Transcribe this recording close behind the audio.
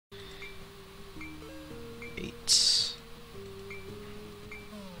8.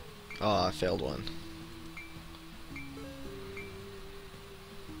 Oh, I failed one.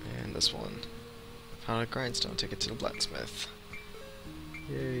 And this one. Found a grindstone, take it to the blacksmith.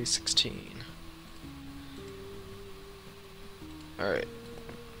 Yay, 16. Alright.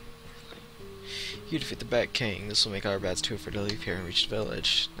 You defeat the Bat King. This will make our bats too afraid to leave here and reach the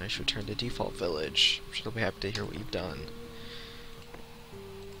village. Now you should return to default village. I'm sure they'll be happy to hear what you've done.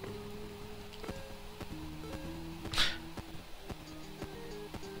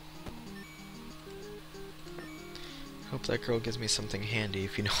 Hope that girl gives me something handy,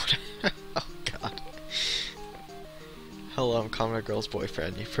 if you know what I... Oh god. Hello, I'm Commodore Girl's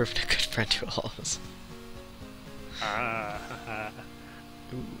boyfriend. You've proven a good friend to all of us.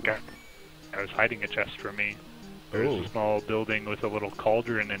 God. I was hiding a chest for me. There was a small building with a little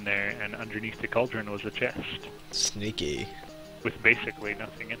cauldron in there, and underneath the cauldron was a chest. Sneaky. With basically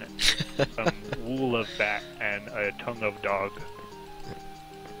nothing in it. Some wool of bat and a tongue of dog.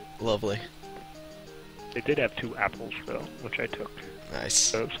 Lovely. They did have 2 apples, though, which I took. Nice.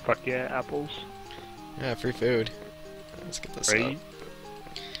 So it's fuck yeah, apples. Yeah, free food. Let's get this right? up.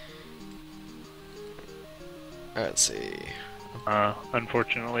 Alright, let's see.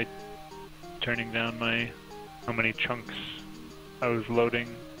 Unfortunately, turning down how many chunks I was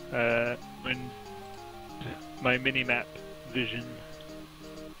loading when my mini-map vision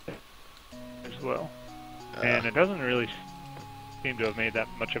as well. And it doesn't really seem to have made that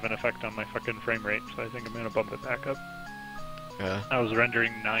much of an effect on my fucking frame rate, so I think I'm gonna bump it back up. Yeah. I was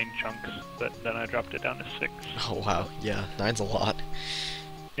rendering 9 chunks, but then I dropped it down to 6. Oh wow, yeah, 9's a lot.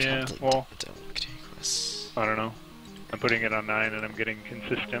 Yeah, well, continuous. I don't know. I'm putting it on 9 and I'm getting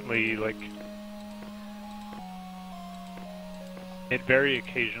consistently, like... It very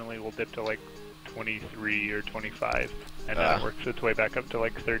occasionally will dip to like 23 or 25, and then it works its way back up to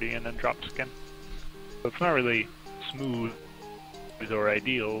like 30 and then drops again. So it's not really smooth or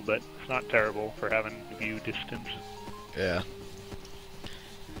ideal, but it's not terrible for having view distance. Yeah.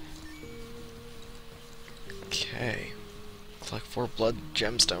 Okay. Collect 4 blood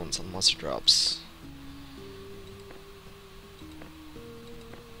gemstones on monster drops.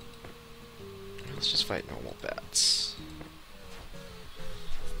 Let's just fight normal bats.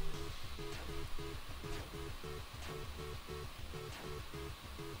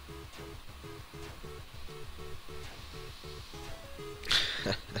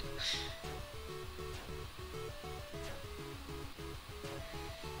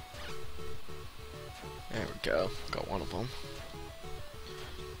 There we go. Got one of them.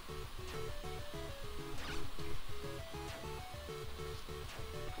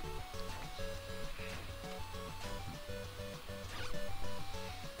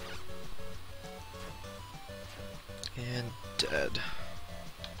 And dead.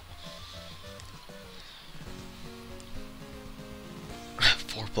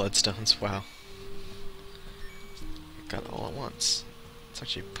 Four bloodstones, wow. Got it all at once. Let's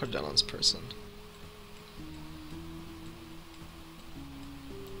actually put it on this person.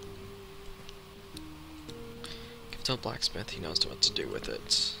 Give it to a blacksmith, he knows what to do with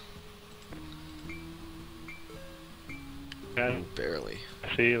it. Ooh, barely.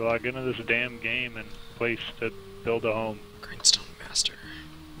 See, log into this damn game and place to build a home. Grindstone Master.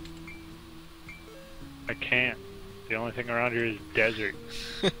 I can't. The only thing around here is desert.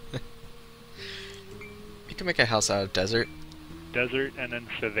 You can make a house out of desert. Desert and then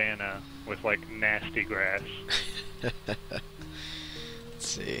savanna with like nasty grass. Let's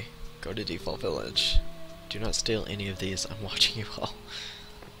see. Go to default village. Do not steal any of these. I'm watching you all.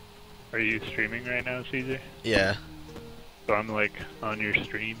 Are you streaming right now, Caesar? Yeah. So I'm like on your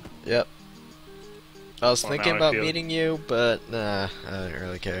stream? Yep. I was thinking about feel... meeting you, but nah, I don't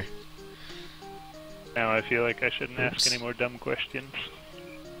really care. Now I feel like I shouldn't ask any more dumb questions.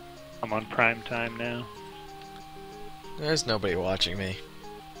 I'm on prime time now. There's nobody watching me.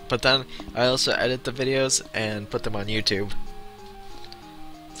 But then, I also edit the videos and put them on YouTube.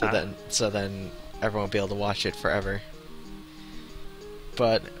 So then everyone will be able to watch it forever.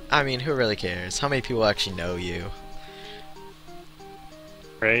 But, I mean, who really cares? How many people actually know you?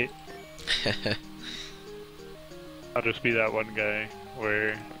 Right? I'll just be that one guy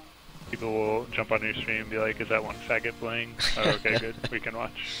where people will jump on your stream and be like, is that one faggot playing? Oh, okay, good. We can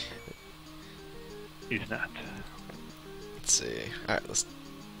watch. He's not. Let's see. Alright, let's...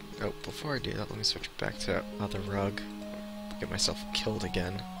 Oh, before I do that, let me switch back to that other rug. Get myself killed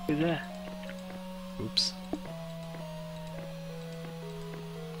again. Who's that? Oops.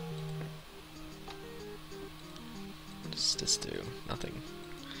 What does this do? Nothing.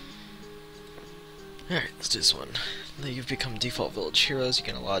 Alright, let's do this one. Now you've become default village heroes, you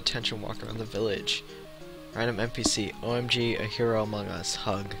gain a lot of attention walking around the village. Random NPC. OMG, a hero among us.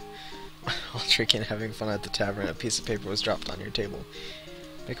 Hug. While drinking and having fun at the tavern, a piece of paper was dropped on your table.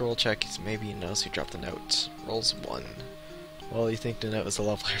 Make a roll check, maybe he knows who dropped the note. Rolls 1. Well, you think the note was a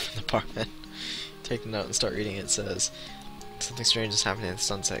love letter from the barman. Take the note and start reading it. It says, something strange is happening at the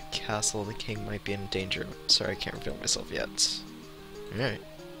Sunset Castle. The king might be in danger. Sorry, I can't reveal myself yet. Alright.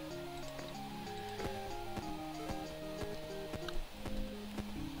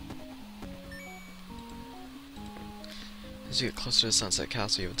 As you get closer to the Sunset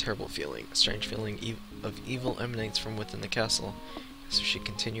Castle, you have a terrible feeling. A strange feeling of evil emanates from within the castle. So she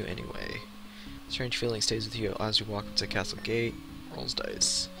continue anyway. A strange feeling stays with you as you walk up to the castle gate. Rolls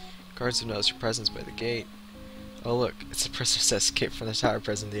dice. Guards have noticed your presence by the gate. Oh look, it's the prisoners that escaped from the tower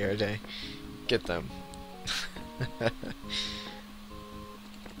prison the other day. Get them.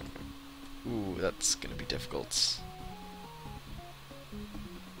 Ooh, that's gonna be difficult.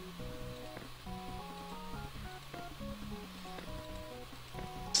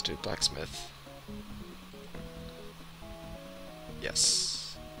 Let's do blacksmith.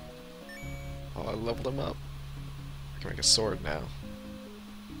 Yes. Oh, I leveled him up. I can make a sword now.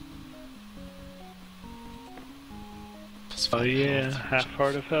 Oh yeah, half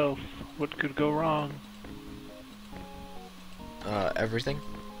heart of health. What could go wrong? Everything.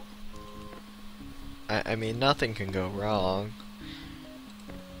 I mean, nothing can go wrong.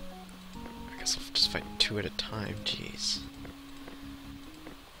 I guess I'll just fight 2 at a time, jeez.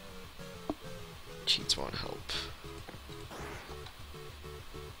 Cheats won't help.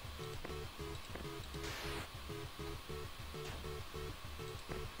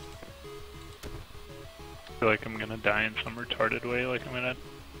 I feel like I'm gonna die in some retarded way, like I'm gonna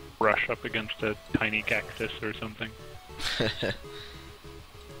rush up against a tiny cactus or something.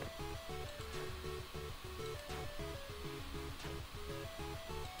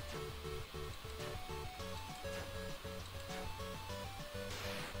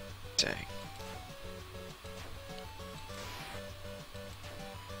 Dang.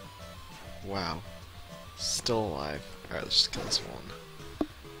 Wow. Still alive. Alright, let's just kill this one.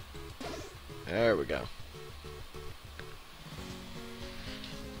 There we go.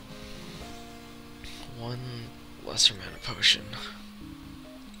 One lesser mana potion.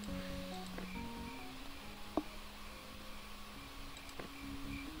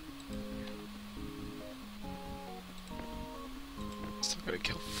 Still gotta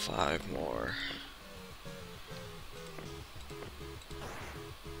kill 5 more.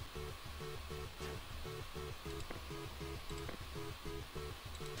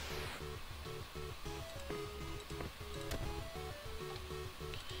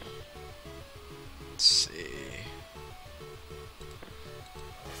 Let's see.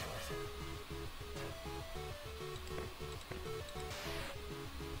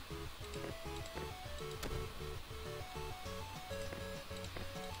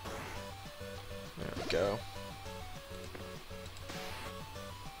 There we go.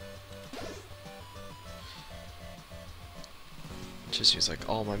 Just use like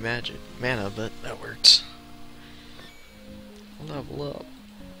all my magic mana, but that worked. Level up.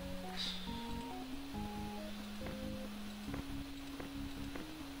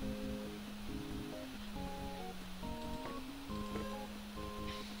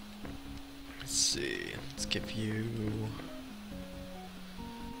 Let's see. Let's give you.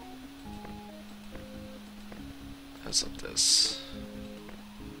 How's up this?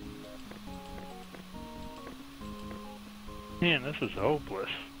 Man, this is hopeless.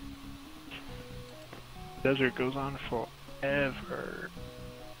 Desert goes on forever.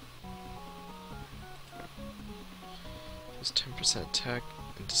 Does 10% attack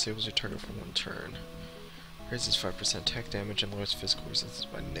and disables your target for 1 turn. Raises 5% attack damage and lowers physical resistance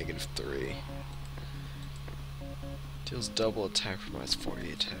by -3. Deals double attack for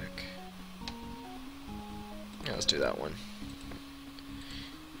 -40 attack. Yeah, let's do that one.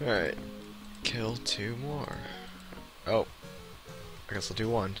 Alright. Kill 2 more. Oh. I guess I'll do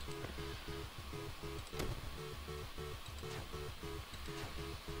 1.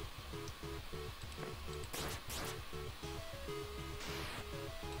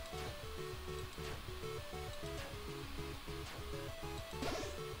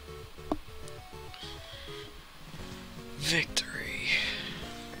 Victory.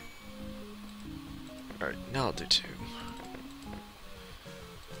 Alright, now I'll do 2.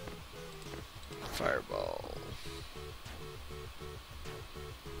 Fireball.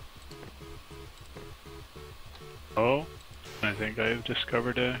 Oh, I think I have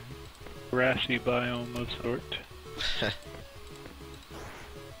discovered a grassy biome of sort.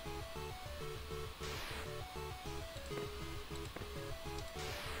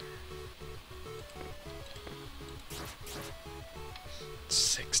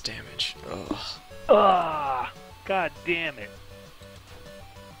 6 damage. Ugh. Ah! God damn it.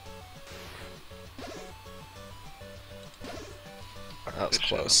 That was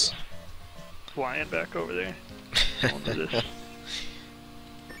close. Flying back over there. Onto this.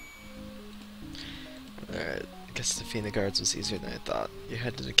 Alright, I guess defeating the guards was easier than I thought. You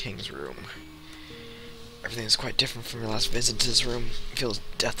head to the king's room. Everything is quite different from your last visit to this room. It feels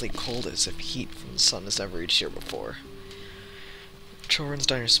deathly cold as if heat from the sun has never reached here before. Chill runs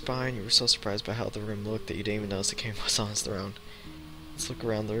down your spine. You were so surprised by how the room looked that you didn't even notice the king was on his throne. Let's look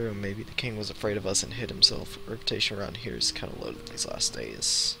around the room. Maybe the king was afraid of us and hid himself. Our reputation around here is kind of low in these last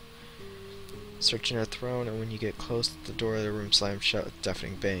days. Searching our throne, and when you get close, the door of the room slams shut with a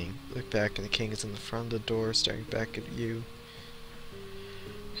deafening bang. Look back, and the king is in the front of the door, staring back at you.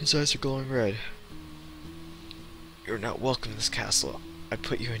 His eyes are glowing red. You are not welcome in this castle. I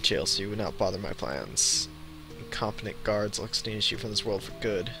put you in jail so you would not bother my plans. Incompetent guards will extinguish you from this world for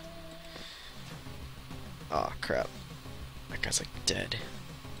good. Aw, crap. That guy's like dead.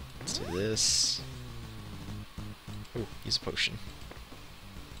 Let's do this. Ooh, use a potion.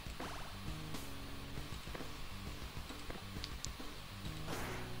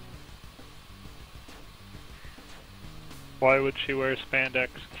 Why would she wear spandex?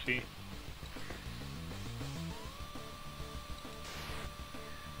 See?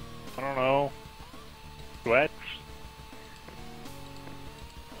 I don't know. Sweats?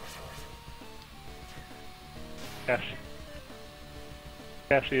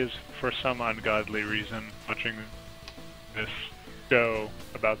 Cassie is, for some ungodly reason, watching this show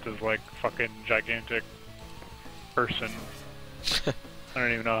about this, like, fucking gigantic person. I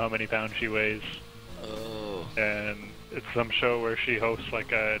don't even know how many pounds she weighs. Oh. And it's some show where she hosts,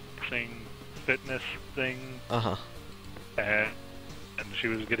 like, a fitness thing. Uh-huh. And she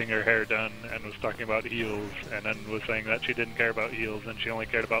was getting her hair done and was talking about heels, and then was saying that she didn't care about heels and she only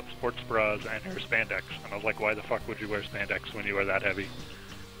cared about sports bras and her spandex. And I was like, why the fuck would you wear spandex when you are that heavy?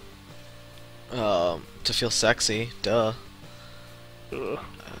 To feel sexy, duh. Ugh.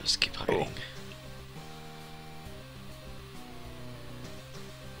 Just keep hiding.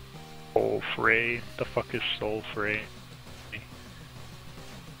 Soul Fray? The fuck is Soul Fray?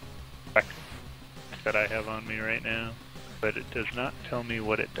 That I have on me right now, but it does not tell me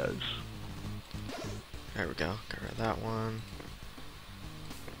what it does. There we go. Got rid of that one.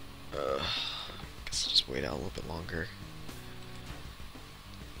 Guess I'll just wait out a little bit longer.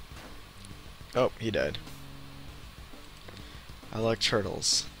 Oh, he died. I like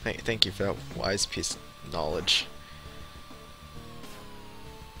turtles. Thank you for that wise piece of knowledge.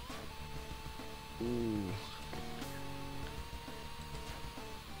 Ooh.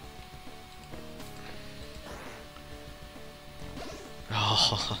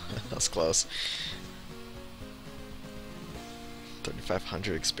 Oh, that was close.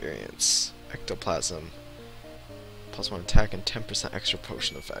 3,500 experience. Ectoplasm. +1 attack and 10% extra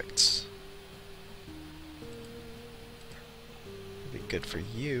potion effects. Be good for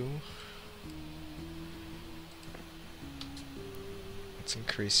you. Let's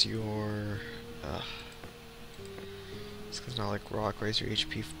increase your. This is not like rock. Raise your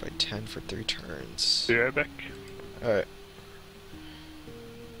HP by 10 for 3 turns. Be right back. Alright.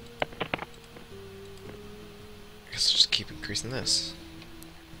 I guess I'll just keep increasing this.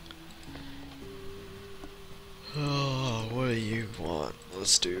 Oh, what do you want?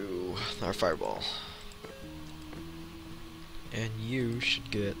 Let's do our fireball. And you should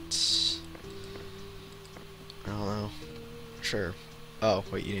get. I don't know. Sure. Oh,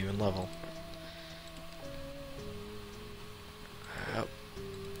 wait, you didn't even level. Yep.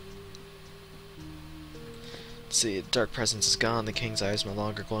 Let's see, dark presence is gone, the king's eyes no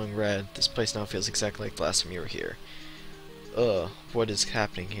longer glowing red. This place now feels exactly like the last time you were here. What is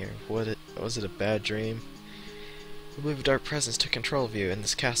happening here? Was it a bad dream? I believe a dark presence took control of you in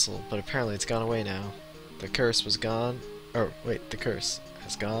this castle, but apparently it's gone away now. The curse was gone. Oh, wait, the curse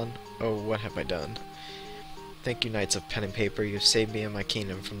has gone? Oh, what have I done? Thank you, Knights of Pen and Paper, you have saved me and my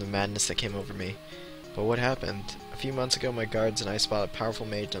kingdom from the madness that came over me. But what happened? A few months ago, my guards and I spotted a powerful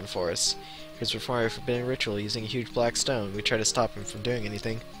mage in the forest. He was performing a forbidden ritual using a huge black stone. We tried to stop him from doing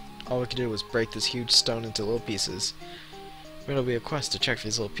anything. All we could do was break this huge stone into little pieces. It'll be a quest to check for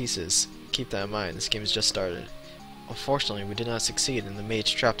these little pieces. Keep that in mind, this game has just started. Unfortunately, we did not succeed, and the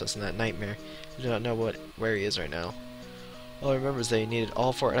mage trapped us in that nightmare. We do not know where he is right now. All I remember is that he needed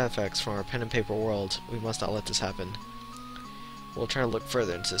all 4 artifacts from our pen and paper world. We must not let this happen. We'll try to look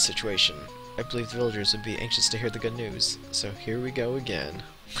further into the situation. I believe the villagers would be anxious to hear the good news. So here we go again.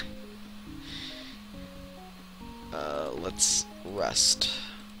 Let's rest.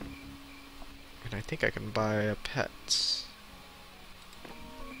 And I think I can buy a pet.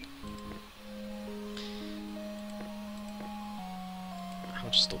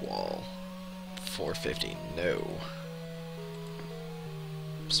 much is the wall? 450. No.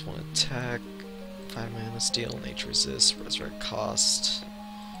 Just one attack. 5 mana steal. Nature resist. Resurrect cost.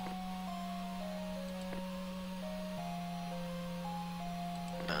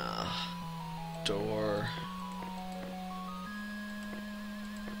 Door.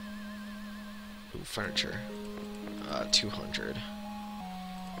 Ooh, furniture. 200.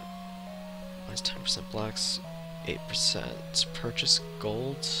 Minus 10% blacks. 8%. Purchase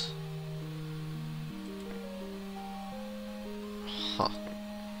gold. Huh.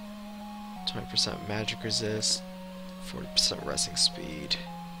 20% magic resist. 40% resting speed.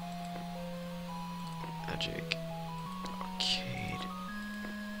 Magic. Arcade.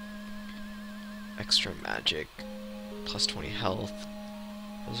 Extra magic. Plus 20 health.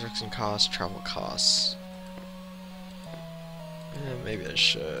 Resurrection costs. Travel costs. Maybe I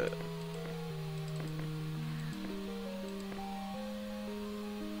should.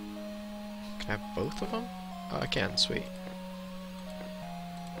 Can I have both of them? Oh, I can. Sweet.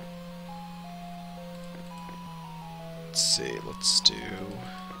 Let's see. Let's do.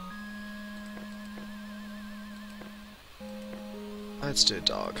 Let's do a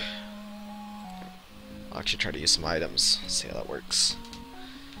dog. I'll actually try to use some items. See how that works.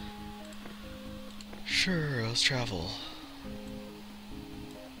 Sure, let's travel.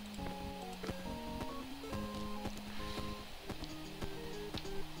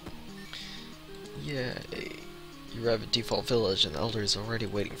 Yay. You arrive at Default Village and the Elder is already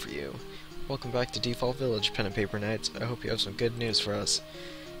waiting for you. Welcome back to Default Village, Pen and Paper Knights. I hope you have some good news for us.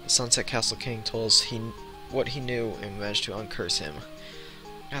 The Sunset Castle King told us what he knew and managed to uncurse him.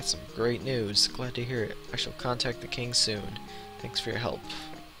 Got some great news. Glad to hear it. I shall contact the king soon. Thanks for your help.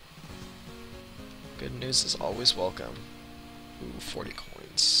 Good news is always welcome. Ooh, 40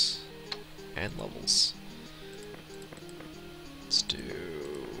 coins. And levels. Let's do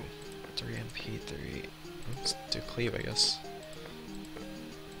 3 MP, 3. Let's do cleave, I guess.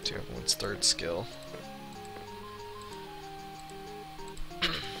 Do everyone's third skill.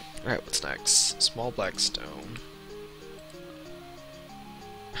 Alright, what's next? Small black stone.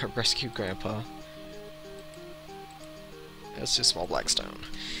 Rescue Grandpa. Let's do small black stone.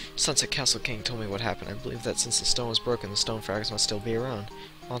 Sunset Castle King told me what happened. I believe that since the stone was broken, the stone fragments must still be around.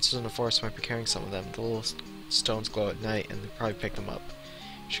 Monsters in the forest might be carrying some of them. The little stones glow at night, and they probably pick them up.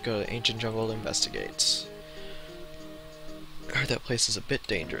 You should go to the ancient jungle to investigate. I heard that place is a bit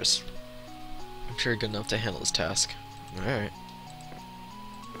dangerous. I'm sure you're good enough to handle this task. Alright.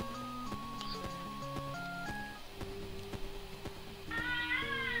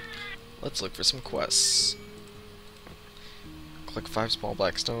 Let's look for some quests. Collect 5 small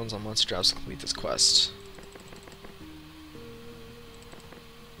black stones on monster drops to complete this quest.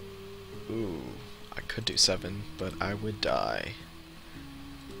 Ooh, I could do 7, but I would die.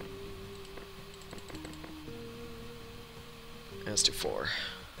 Let's do 4.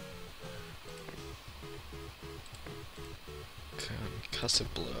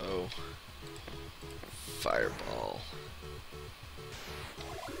 Concussive blow. Fireball.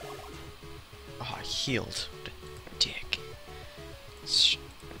 Oh, I healed. What a dick. Let's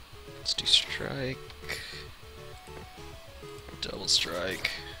do strike. Double strike.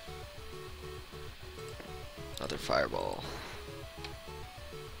 Another fireball.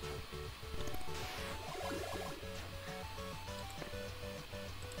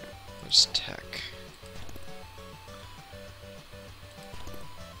 There's tech.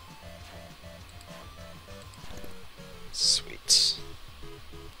 Sweet.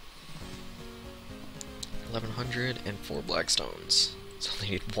 1100 and 4 black stones. So I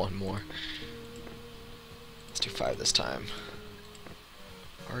need 1 more. Let's do 5 this time.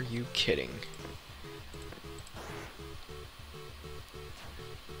 Are you kidding?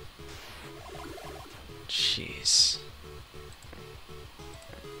 Jeez.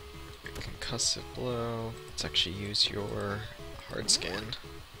 Concussive blow. Let's actually use your hard skin.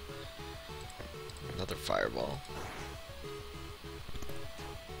 Another fireball.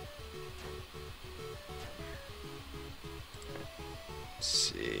 Let's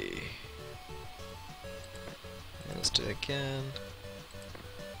see. Let's do it again.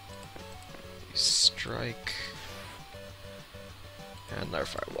 Use strike. And another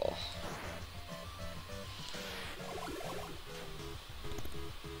fireball.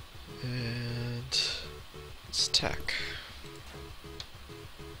 And it's tech.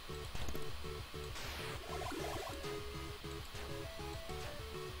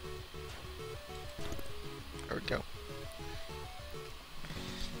 There we go.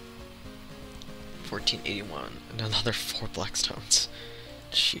 1481 and another 4 black stones.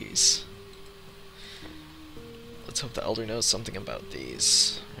 Jeez. Let's hope the Elder knows something about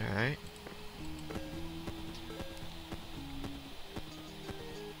these. Alright.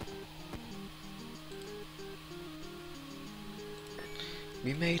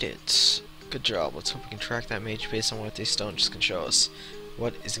 We made it. Good job. Let's hope we can track that mage based on what these stones can show us.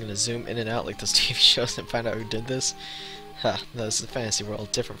 What, is it gonna zoom in and out like those TV shows and find out who did this? Ha, no, this is a fantasy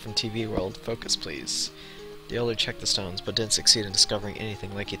world, different from TV world. Focus, please. The Elder checked the stones, but didn't succeed in discovering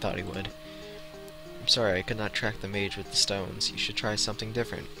anything like he thought he would. I'm sorry, I could not track the mage with the stones. You should try something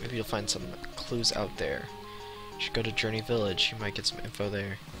different. Maybe you'll find some clues out there. You should go to Journey Village. You might get some info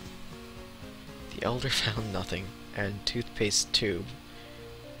there. The Elder found nothing. And toothpaste tube.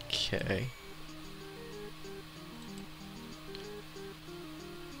 Okay.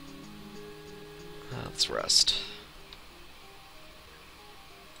 Let's rest.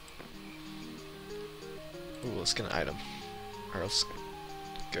 Ooh, let's get an item. Or let's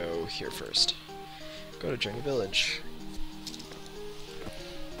go here first. Go to Journey Village.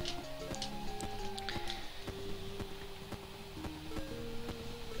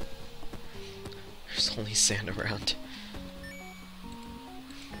 There's only sand around.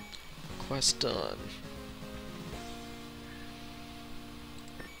 Quest done.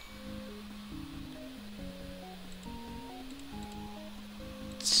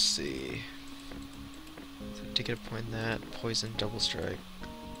 Let's see. So to get a point in that, poison, double strike.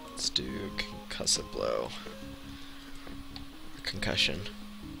 Let's do concussive blow. Or concussion.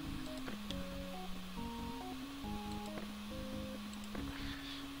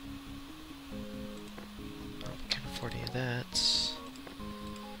 Can't afford any of that.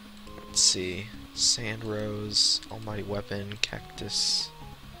 Let's see. Sand Rose, Almighty Weapon, Cactus.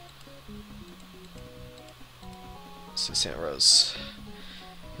 Let's see, Sand Rose.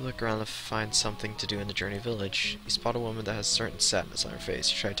 You look around to find something to do in the Journey Village. You spot a woman that has certain sadness on her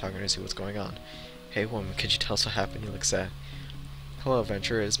face. You try talking to her to see what's going on. Hey woman, could you tell us what happened? You look sad. Hello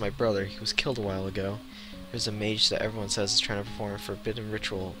adventurer, it is my brother. He was killed a while ago. There's a mage that everyone says is trying to perform a forbidden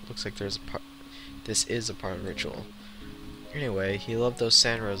ritual. Looks like this is a part of the ritual. Anyway, he loved those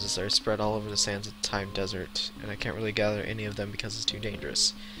sand roses that are spread all over the sands of the Time Desert, and I can't really gather any of them because it's too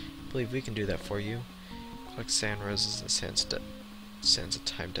dangerous. I believe we can do that for you. Collect sand roses in the sands of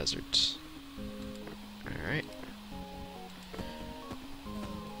Time Desert. Alright.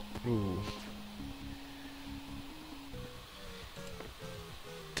 Ooh.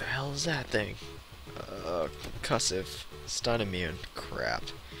 The hell is that thing? Concussive. Stun immune. Crap.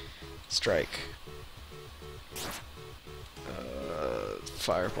 Strike.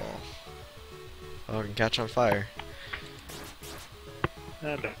 Fireball. Oh, I can catch on fire.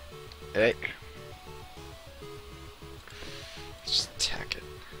 Hey. Just attack it.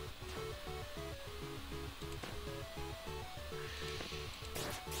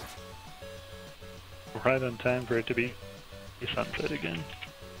 Right on time for it to be sunset again.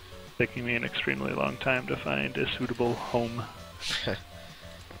 Taking me an extremely long time to find a suitable home.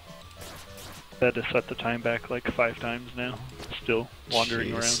 Had to set the time back like 5 times now. Still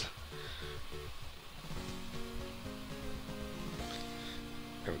wandering around.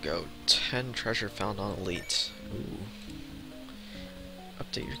 There we go. 10 treasure found on Elite. Ooh.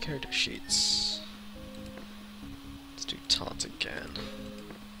 Update your character sheets. Let's do taunt again.